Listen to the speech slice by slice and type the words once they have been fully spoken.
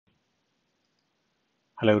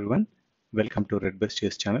Hello everyone, welcome to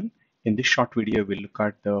USCIS channel. In this short video, we'll look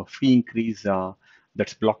at the fee increase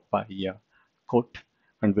that's blocked by court,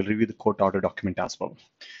 and we'll review the court order document as well.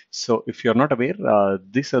 So if you're not aware,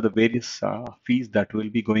 these are the various fees that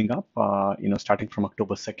will be going up, starting from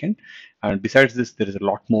October 2nd. And besides this, there is a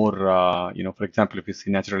lot more, for example, if you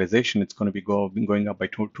see naturalization, it's going to be going up by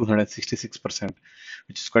 266%,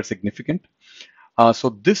 which is quite significant. So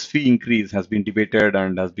this fee increase has been debated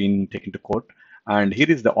and has been taken to court. And here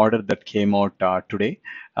is the order that came out today.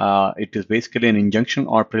 It is basically an injunction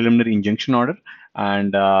or preliminary injunction order,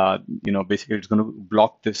 and basically it's going to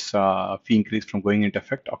block this fee increase from going into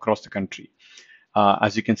effect across the country.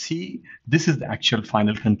 As you can see, this is the actual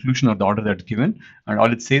final conclusion of the order that's given, and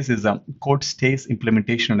all it says is court stays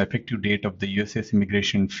implementation and effective date of the USCIS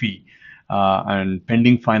immigration fee. And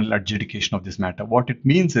pending final adjudication of this matter. What it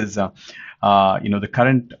means is, the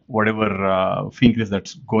current whatever fee increase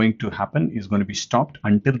that's going to happen is going to be stopped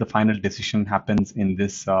until the final decision happens in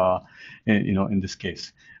this, in this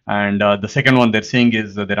case. And the second one they're saying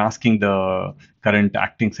is they're asking the current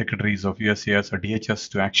acting secretaries of USCIS or DHS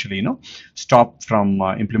to actually, stop from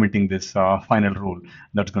implementing this final rule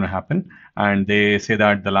that's going to happen. And they say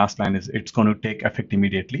that the last line is it's going to take effect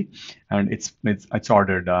immediately, and it's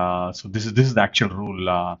ordered. So this is the actual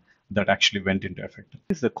rule that actually went into effect.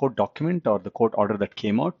 This is the court document or the court order that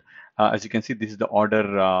came out. As you can see, this is the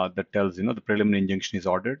order that tells the preliminary injunction is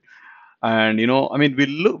ordered. And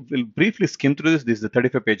we'll briefly skim through this. This is the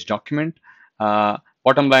 35-page document.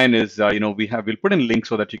 Bottom line is, we'll put in links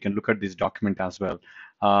so that you can look at this document as well.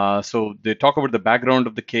 So they talk about the background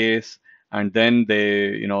of the case, and then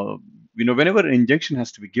they, whenever an injunction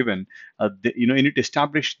has to be given, you need to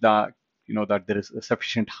establish that that there is a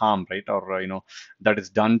sufficient harm, right, or that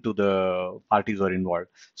is done to the parties who are involved.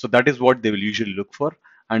 So that is what they will usually look for.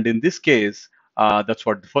 And in this case, that's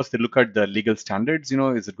what first they look at the legal standards.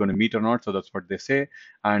 Is it going to meet or not? So that's what they say.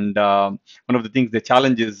 And one of the things they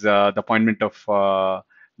challenge is the appointment of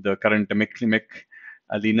the current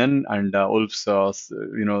Alinan and Ulf's,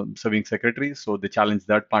 serving secretary. So they challenge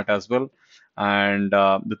that part as well. And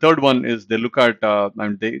the third one is they look at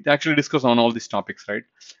and they actually discuss on all these topics, right?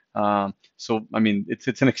 So I mean, it's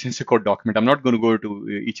an extensive court document. I'm not going to go to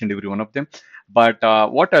each and every one of them, but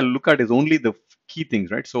what I'll look at is only the key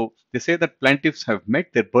things, right? So they say that plaintiffs have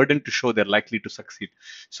met their burden to show they're likely to succeed.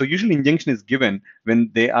 So usually injunction is given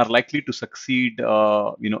when they are likely to succeed,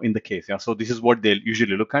 in the case. Yeah. So this is what they'll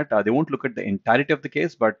usually look at. They won't look at the entirety of the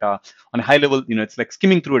case, but on a high level, it's like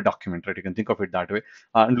skimming through a document, right? You can think of it that way,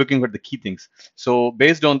 and looking at the key things. So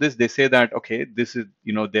based on this, they say that, okay, this is,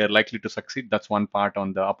 they're likely to succeed. That's one part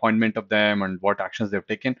on the appointment of them and what actions they've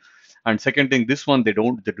taken. And second thing, this one, they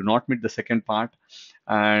do not meet the second part.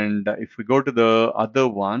 And if we go to the other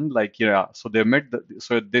one, so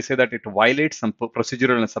so they say that it violates some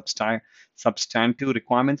procedural and substantive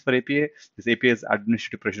requirements for APA. This APA's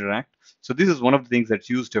Administrative Procedure Act. So this is one of the things that's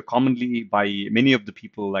used commonly by many of the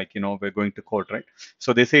people, we're going to court, right?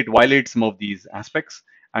 So they say it violates some of these aspects.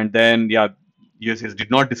 And then, USCIS did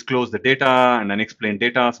not disclose the data and unexplained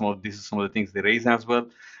data. Some of the things they raise as well.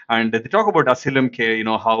 And they talk about asylum care,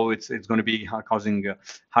 how it's going to be causing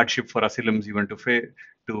hardship for asylums even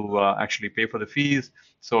to actually pay for the fees.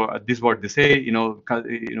 So this is what they say. They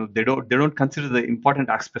don't consider the important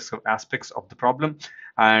aspects of the problem.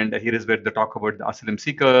 And here is where they talk about the asylum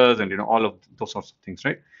seekers and all of those sorts of things,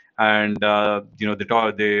 right? And they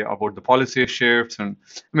talk about the policy shifts. And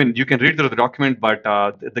I mean, you can read through the document, but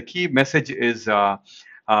the key message is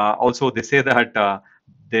also they say that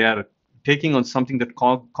they are taking on something that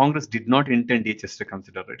Congress did not intend DHS to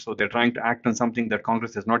consider, right? So they're trying to act on something that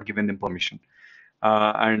Congress has not given them permission.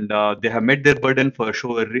 And they have met their burden for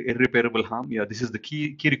show irreparable harm. Yeah, this is the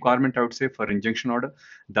key requirement, I would say, for injunction order,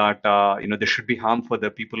 that there should be harm for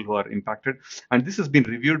the people who are impacted. And this has been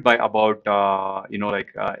reviewed by about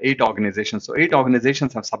 8 organizations. So 8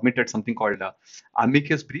 organizations have submitted something called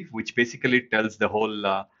amicus brief, which basically tells the whole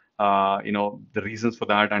the reasons for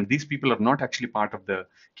that. And these people are not actually part of the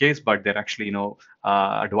case, but they're actually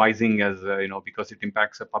advising as because it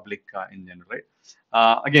impacts the public in general, right?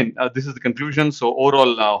 Again, this is the conclusion. So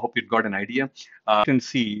overall, hope you got an idea. You can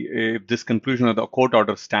see if this conclusion of the court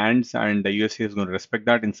order stands, and the USCIS is going to respect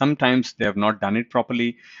that. And sometimes they have not done it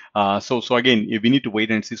properly. So again, we need to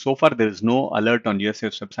wait and see. So far, there is no alert on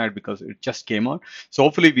USCIS website because it just came out. So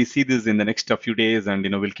hopefully, we see this in the next few days, and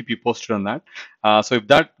we'll keep you posted on that. So if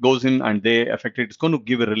that goes in and they affect it, it's going to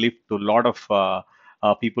give a relief to a lot of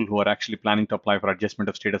people who are actually planning to apply for adjustment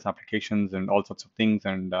of status applications and all sorts of things.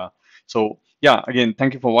 And so, yeah, again,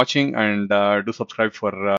 thank you for watching, and do subscribe for